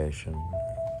meditation.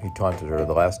 He taunted her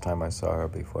the last time I saw her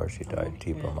before she died,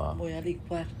 deepama.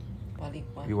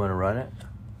 You want to run it?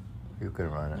 You can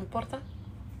run it. No importa.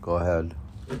 Go ahead.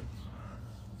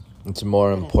 It's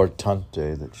more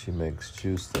importante that she makes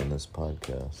juice than this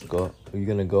podcast. Are you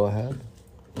going to go ahead?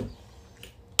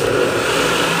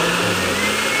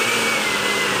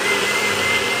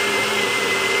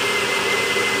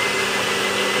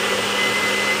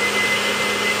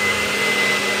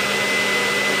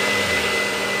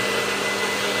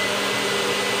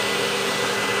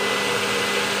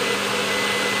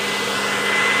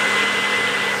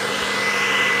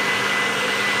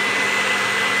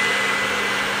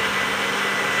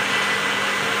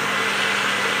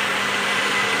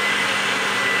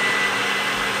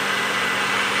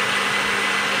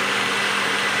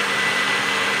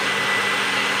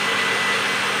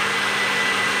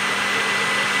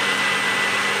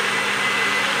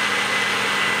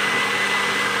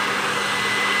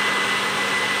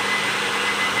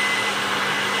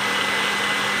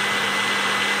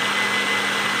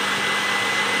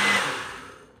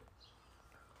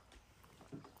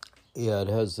 Yeah, it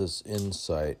has this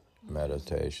insight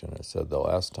meditation. It said, the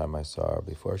last time I saw her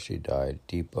before she died,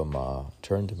 Deepa Ma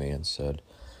turned to me and said,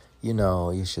 You know,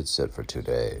 you should sit for 2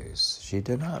 days. She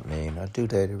did not mean a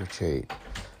 2-day retreat.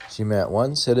 She meant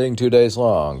one sitting 2 days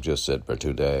long, just sit for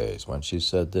 2 days. When she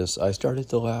said this, I started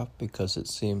to laugh because it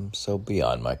seemed so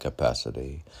beyond my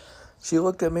capacity. She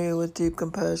looked at me with deep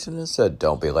compassion and said,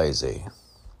 don't be lazy.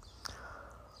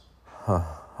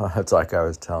 It's like I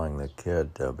was telling the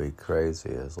kid to be crazy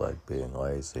is like being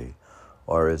lazy.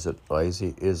 Or is it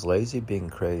lazy? Is lazy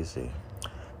being crazy?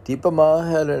 Deepa Ma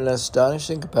had an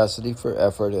astonishing capacity for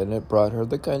effort, and it brought her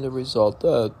the kind of result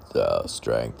that the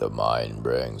strength of mind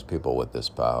brings people with this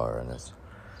power. And it's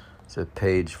a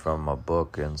page from a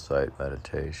book, Insight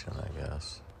Meditation, I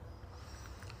guess.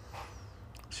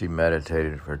 She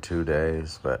meditated for 2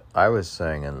 days, but I was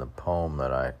saying in the poem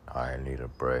that I need a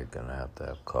break and I have to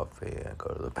have coffee and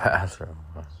go to the bathroom.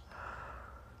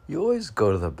 You always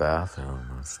go to the bathroom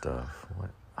and stuff.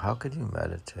 How could you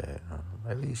meditate?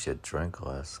 Maybe you should drink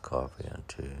less coffee and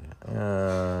tea.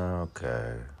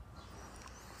 Okay.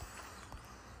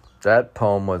 That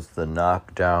poem was the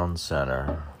Knockdown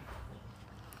Center.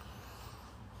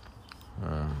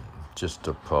 Just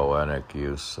a poetic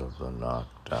use of the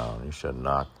knockdown. You should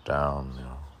knock down,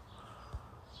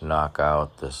 knock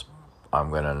out this. I'm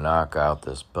going to knock out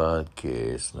this bud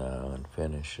case now and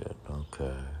finish it.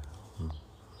 Okay.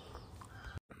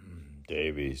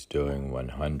 Davy's doing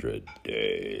 100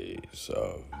 days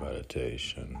of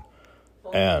meditation.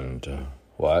 And,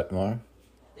 what, Mar?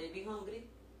 Davy hungry?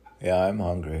 Yeah, I'm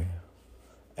hungry.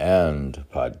 And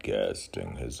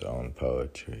podcasting his own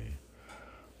poetry.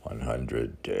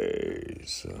 100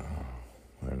 days.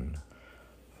 In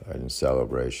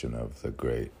celebration of the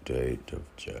great date of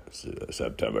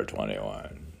September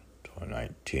 21,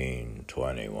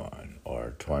 1921,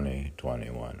 or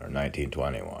 2021, or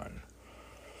 1921.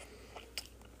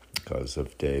 Because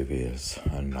of Davy is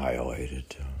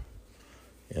annihilated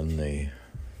in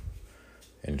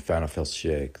Fanafel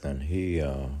Shake, then he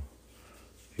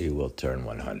will turn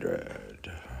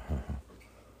 100.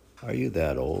 Are you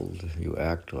that old? You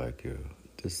act like you.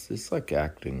 It's like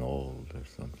acting old or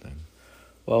something.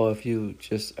 Well, if you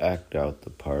just act out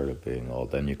the part of being old,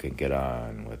 then you can get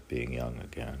on with being young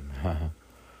again.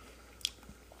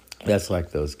 That's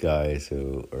like those guys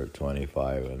who are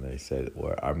 25 and they say,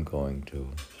 well, I'm going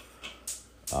to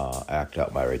act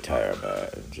out my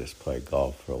retirement and just play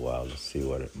golf for a while to see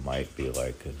what it might be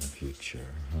like in the future.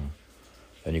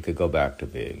 And you could go back to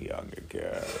being young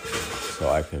again. So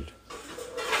I could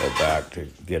go back to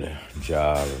get a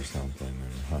job or something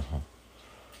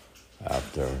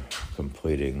after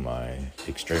completing my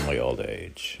extremely old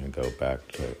age and go back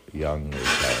to young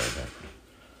retirement.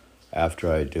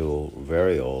 After I do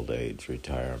very old age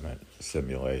retirement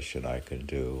simulation, I can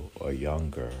do a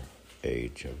younger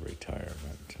age of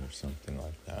retirement or something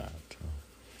like that.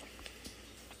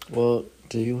 Well,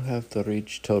 do you have to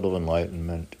reach total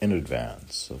enlightenment in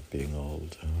advance of being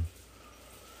old?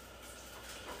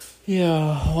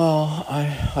 Yeah, well,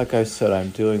 like I said, I'm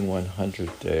doing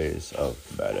 100 days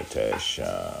of meditation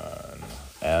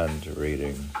and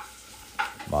reading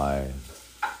my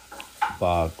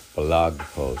blog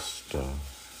post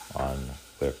on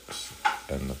Wix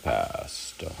in the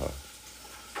past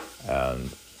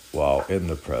and while in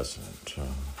the present,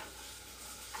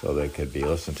 so they could be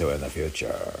listened to in the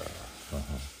future.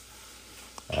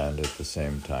 And at the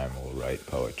same time, we'll write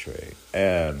poetry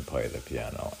and play the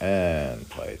piano and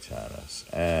play tennis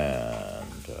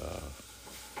and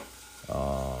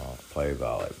play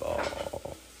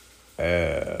volleyball.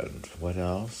 And what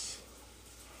else?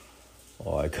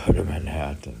 Well, I go to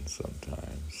Manhattan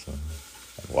sometimes and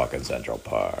walk in Central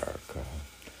Park.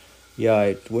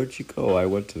 Where'd you go? I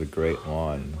went to the Great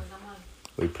Lawn.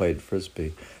 We played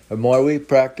Frisbee. The more we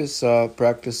practice our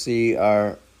practical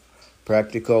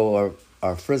or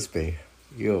our Frisbee.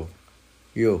 You,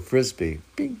 Frisbee.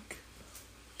 Pink,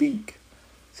 pink.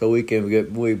 So we can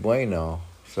get muy bueno.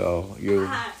 So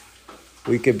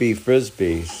we could be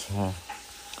Frisbees.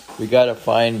 We got to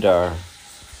find our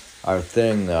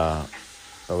thing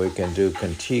where we can do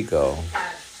contigo.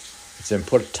 It's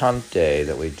importante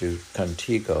that we do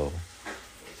contigo,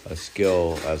 a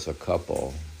skill as a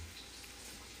couple.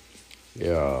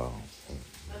 Yeah.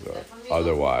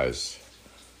 Otherwise,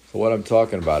 so what I'm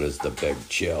talking about is the big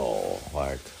chill.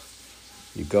 Like,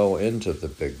 you go into the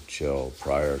big chill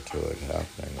prior to it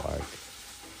happening. Like,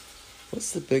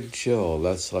 what's the big chill?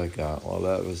 That's like, that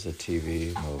was a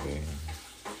TV movie.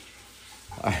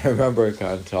 I remember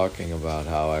kind of talking about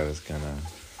how I was going to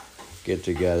get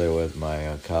together with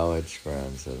my college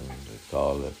friends and they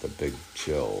called it the big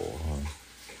chill.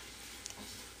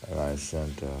 And I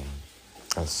sent a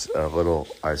little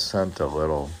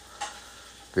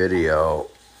video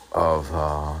of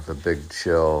the big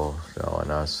chill showing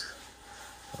us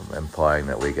I'm implying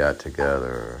that we got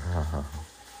together.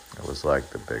 It was like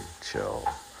the big chill.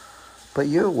 But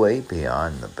you're way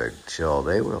beyond the big chill.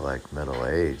 They were like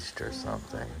middle-aged or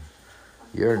something.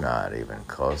 You're not even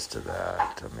close to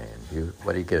that. I mean,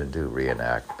 what are you going to do,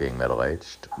 reenact being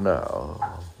middle-aged? No.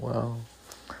 Well,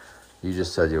 you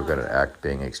just said you were going to act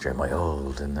being extremely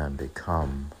old and then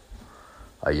become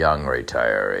a young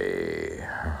retiree.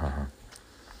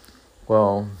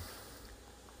 Well,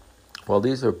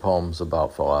 these are poems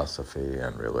about philosophy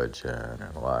and religion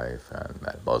and life and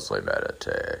mostly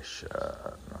meditation.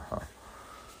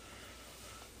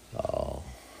 Oh,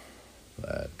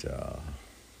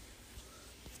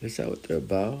 is that what they're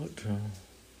about?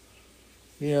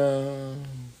 Yeah,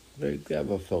 they have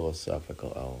a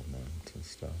philosophical element and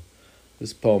stuff.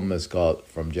 This poem is called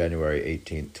from January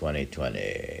 18th, 2020.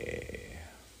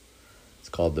 It's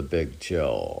called The Big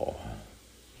Chill.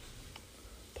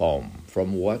 Poem.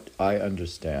 From what I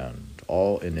understand,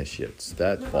 all initiates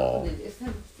that fall.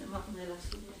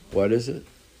 What is it?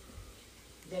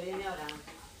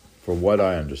 From what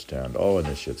I understand, all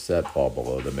initiates that fall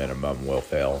below the minimum will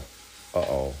fail.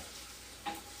 Uh-oh.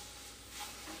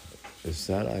 Is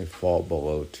that I fall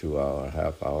below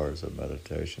 2.5 hours of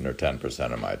meditation, or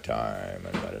 10% of my time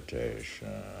in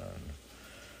meditation?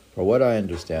 From what I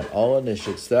understand, all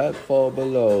initiates that fall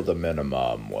below the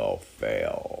minimum will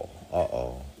fail.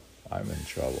 Uh-oh. I'm in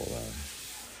trouble then.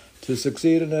 To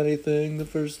succeed in anything, the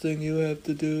first thing you have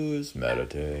to do is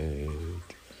meditate.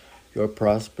 Your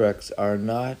prospects are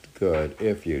not good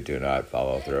if you do not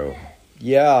follow through.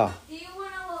 Yeah. Do you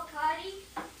want avocado?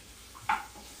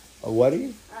 What do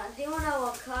you? Do you want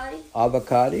avocado?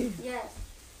 Avocado? Yes.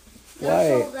 Why?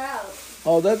 They're sold out.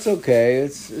 Oh, that's okay.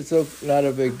 It's not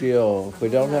a big deal. If we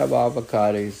don't have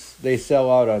avocados, they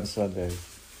sell out on Sundays.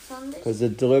 Sunday? Because the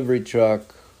delivery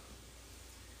truck,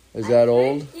 is that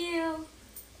old? You.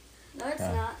 No, it's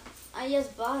not. I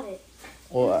just bought it.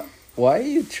 Well, why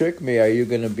you trick me? Are you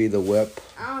going to be the whip?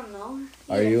 I don't know.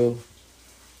 Are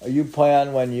you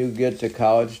plan when you get to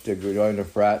college to join a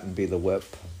frat and be the whip?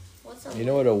 What's a You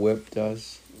know what a whip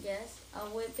does? Yes, a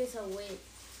whip is a whip.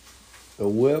 The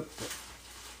whip,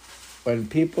 when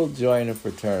people join a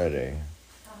fraternity,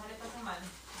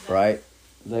 right,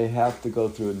 they have to go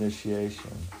through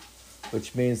initiation,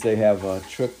 which means they have a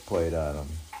trick played on them.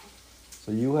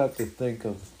 So you have to think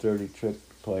of dirty trick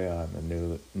play on the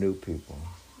new people.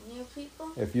 New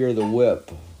people? If you're the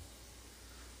whip,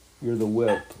 you're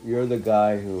the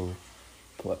guy who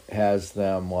has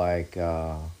them like...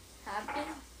 Happy?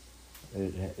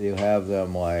 You have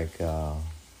them like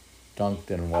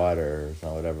dunked in water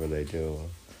or whatever they do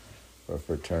for a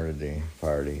fraternity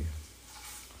party.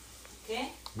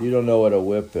 Okay. You don't know what a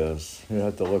whip is. You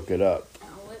have to look it up. A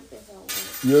whip is a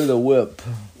whip. You're the whip.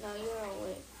 No, you're a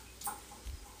whip.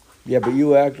 Yeah, but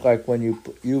you act like when you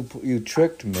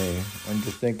tricked me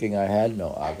into thinking I had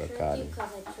no I tricked avocado. you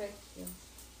because I tricked you.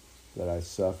 That I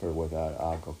suffer without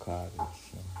avocados.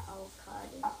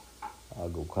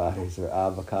 Avocados or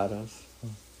avocados.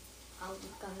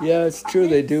 Yeah, it's true.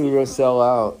 They do sell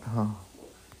out. Huh.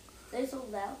 They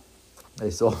sold out. They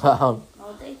sold out.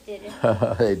 Oh, they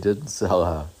didn't. They didn't sell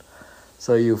out.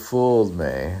 So you fooled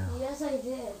me. Yes, I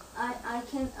did. I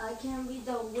can be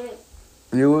the whip.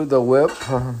 You were the whip?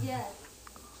 Yes.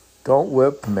 Don't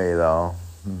whip me, though.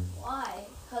 Why?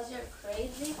 Because you're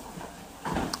crazy?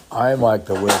 I'm like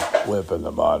the whip in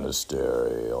the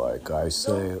monastery. Like I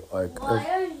say, like... Why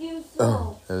are you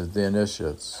so... The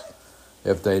initiates.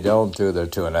 If they don't do their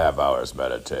 2.5 hours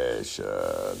meditation,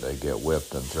 they get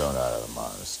whipped and thrown out of the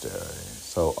monastery.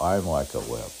 So I'm like a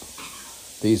whip.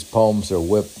 These poems are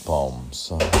whip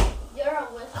poems. You're a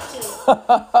whip too.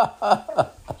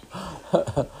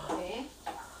 Okay.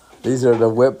 These are the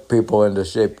whip people into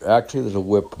shape. Actually, to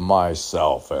whip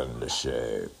myself into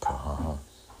shape.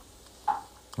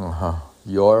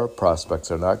 Your prospects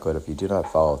are not good if you do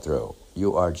not follow through.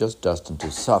 You are just destined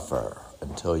to suffer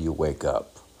until you wake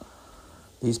up.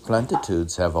 These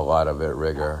platitudes have a lot of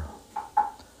rigor.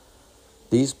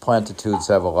 These platitudes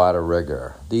have a lot of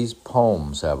rigor. These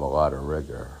poems have a lot of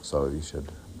rigor. So you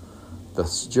should... The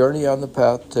journey on the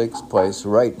path takes place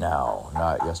right now,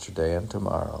 not yesterday and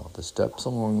tomorrow. The steps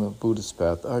along the Buddhist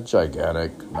path are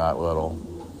gigantic, not little.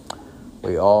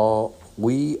 We all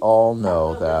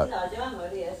know that.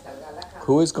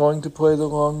 Who is going to play the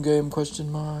long game, ?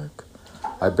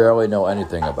 I barely know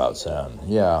anything about Zen.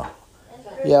 Yeah,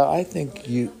 I think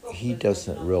he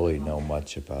doesn't really know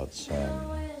much about Zen.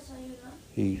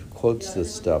 He quotes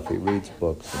this stuff. He reads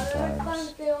books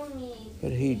sometimes.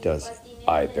 But he doesn't.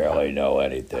 I barely know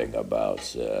anything about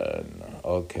Zen.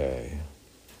 Okay.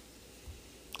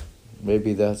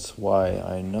 Maybe that's why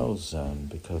I know Zen,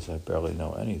 because I barely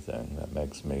know anything that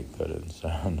makes me good in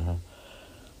Zen.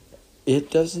 It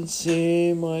doesn't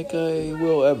seem like I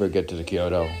will ever get to the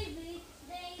Kyoto.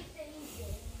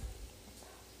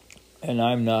 And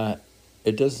I'm not,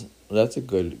 it doesn't, that's a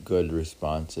good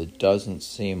response. It doesn't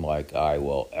seem like I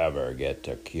will ever get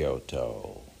to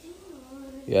Kyoto.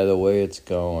 Yeah, the way it's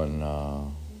going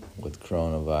with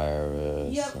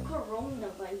coronavirus and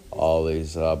all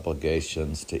these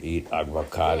obligations to eat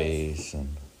avocados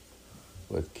and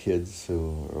with kids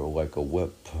who are like a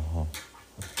whip.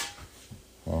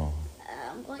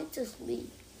 I'm going to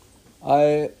sleep.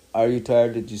 Are you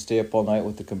tired? Did you stay up all night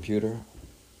with the computer?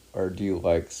 Or do you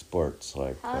like sports?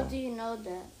 How do you know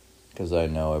that? Because I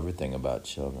know everything about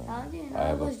children. How do you know? I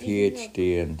have a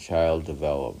PhD in child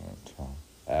development,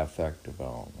 affect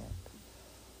development.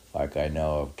 Like I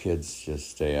know if kids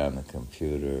just stay on the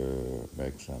computer, it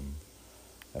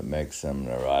makes them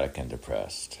neurotic and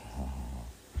depressed.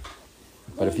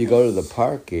 But if you go to the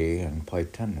parky and play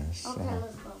tennis, okay,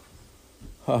 let's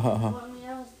go.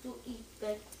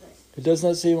 It does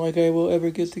not seem like I will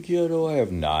ever get to Kyoto. I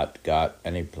have not got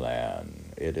any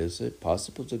plan. Is it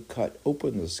possible to cut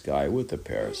open the sky with a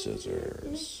pair of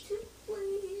scissors?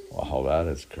 Wow, that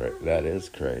is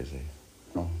crazy.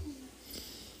 Oh.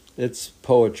 It's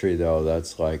poetry, though.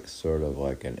 That's like sort of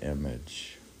like an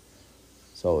image.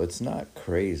 So it's not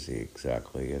crazy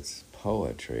exactly. It's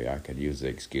poetry. I could use the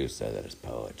excuse that it's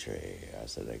poetry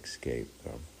as an escape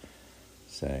from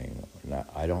saying,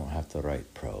 I don't have to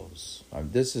write prose.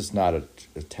 This is not a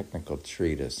technical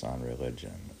treatise on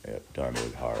religion done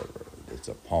at Harvard. It's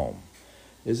a poem.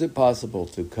 Is it possible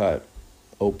to cut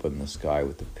open the sky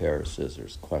with a pair of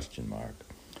scissors? ?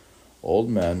 Old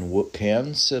men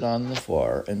can sit on the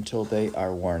floor until they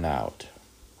are worn out.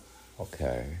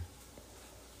 Okay.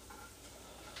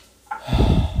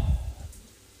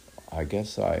 I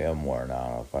guess I am worn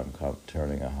out if I'm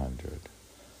turning 100.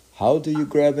 How do you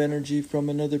grab energy from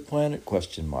another planet? ?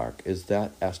 Is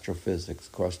that astrophysics? ?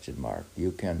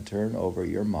 You can turn over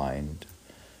your mind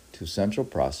to central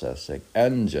processing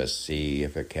and just see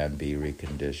if it can be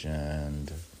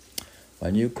reconditioned.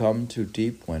 When you come to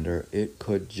deep winter, it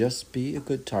could just be a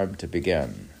good time to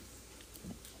begin.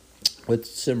 With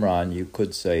Simran, you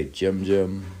could say,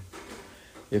 Jim.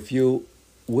 If you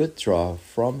withdraw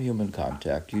from human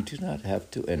contact, you do not have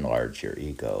to enlarge your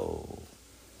ego.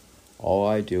 All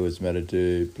I do is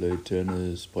meditate, play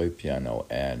tennis, play piano,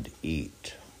 and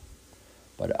eat.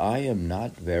 But I am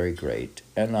not very great,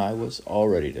 and I was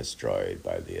already destroyed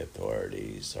by the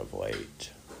authorities of late.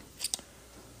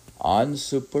 On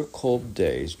super cold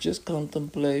days, just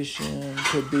contemplation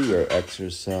could be your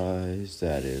exercise.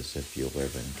 That is, if you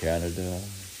live in Canada.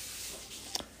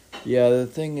 Yeah, the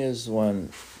thing is when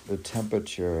the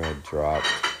temperature had dropped.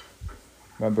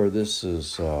 Remember, this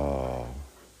is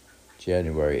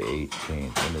January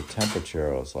 18th, and the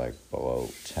temperature was like below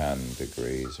 10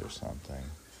 degrees or something.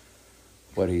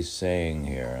 What he's saying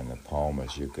here in the poem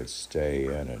is you could stay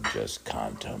in and just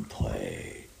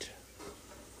contemplate.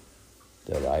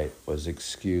 That I was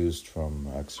excused from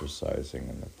exercising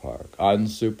in the park. On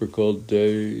super cold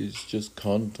days, just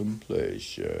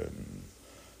contemplation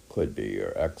could be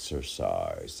your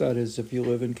exercise. That is, if you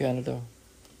live in Canada.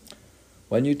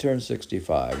 When you turn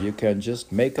 65, you can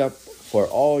just make up for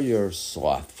all your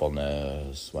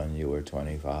slothfulness when you were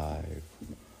 25.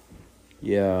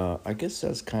 Yeah, I guess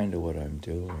that's kind of what I'm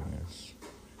doing.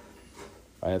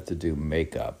 I have to do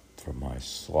makeup for my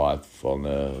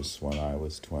slothfulness when I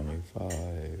was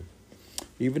 25.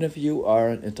 Even if you are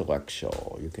an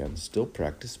intellectual, you can still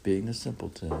practice being a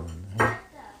simpleton.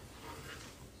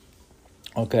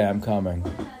 Okay, I'm coming.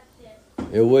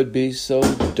 It would be so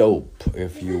dope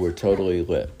if you were totally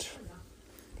lit.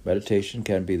 Meditation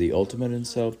can be the ultimate in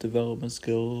self-development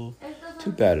skill.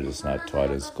 Too bad it is not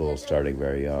taught in school starting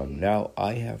very young. Now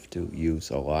I have to use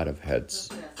a lot of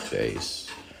headspace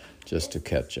just to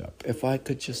catch up. If I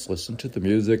could just listen to the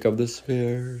music of the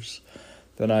spheres,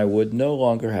 then I would no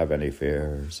longer have any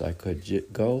fears. I could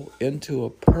go into a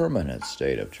permanent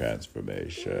state of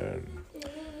transformation.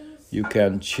 You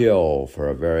can chill for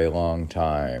a very long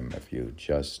time if you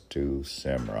just do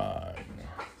Simran.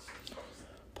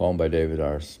 Poem by David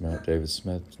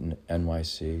Smith,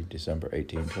 NYC, December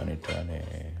 18, 2020.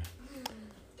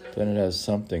 Then it has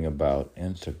something about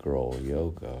integral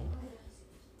yoga.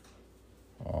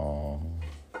 Oh,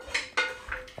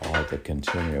 I'll have to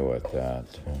continue with that.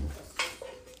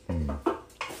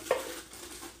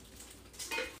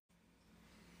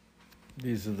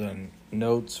 These are the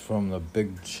notes from the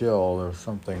Big Chill or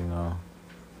something.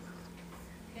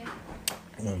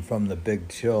 And from the Big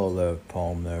Chill, the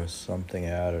poem, there's something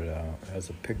added. It has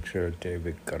a picture of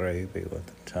David Gravy with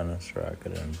a tennis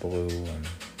racket in blue, and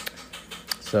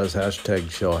it says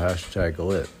 #chill,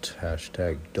 #lit,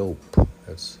 #dope.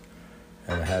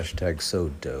 And hashtag so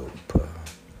dope.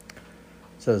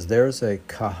 It says there's a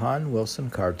Kahan Wilson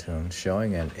cartoon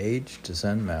showing an aged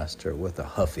Zen master with a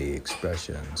huffy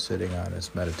expression sitting on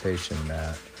his meditation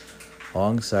mat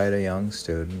alongside a young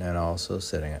student, and also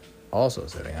sitting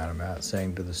on a mat,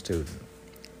 saying to the student,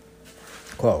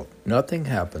 quote, "Nothing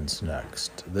happens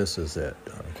next. This is it,"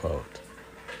 unquote.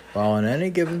 While in any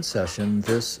given session,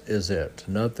 this is it.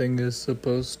 Nothing is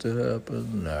supposed to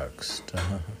happen next.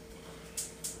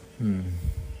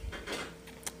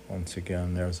 Once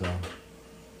again, there's a...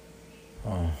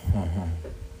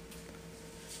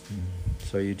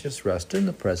 So you just rest in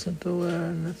the present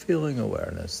awareness, feeling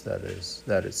awareness. That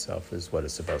itself is what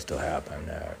is supposed to happen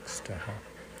next.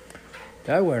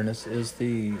 That awareness is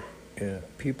the...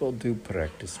 people do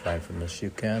practice mindfulness.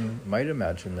 You might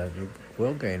imagine that you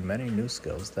will gain many new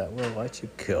skills that will let you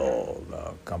kill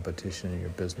the competition in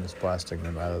your business, blasting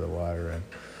them out of the water and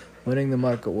winning the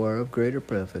market war of greater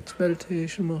profits.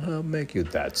 Meditation will help make you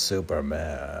that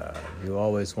Superman you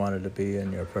always wanted to be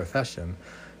in your profession.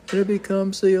 It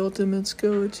becomes the ultimate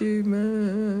skill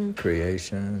achievement.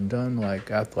 Creation done like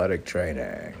athletic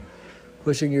training.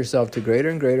 Pushing yourself to greater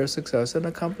and greater success and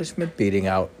accomplishment, beating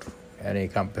out any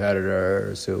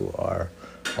competitors who are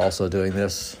also doing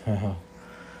this.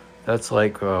 That's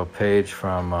like a page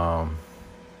from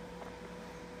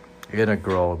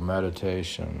Integral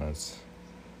Meditation. That's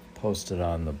posted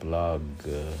on the blog.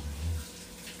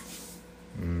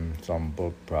 Some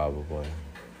book probably.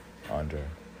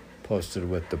 Posted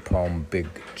with the poem Big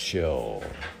Chill.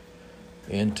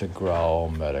 Integral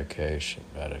meditation.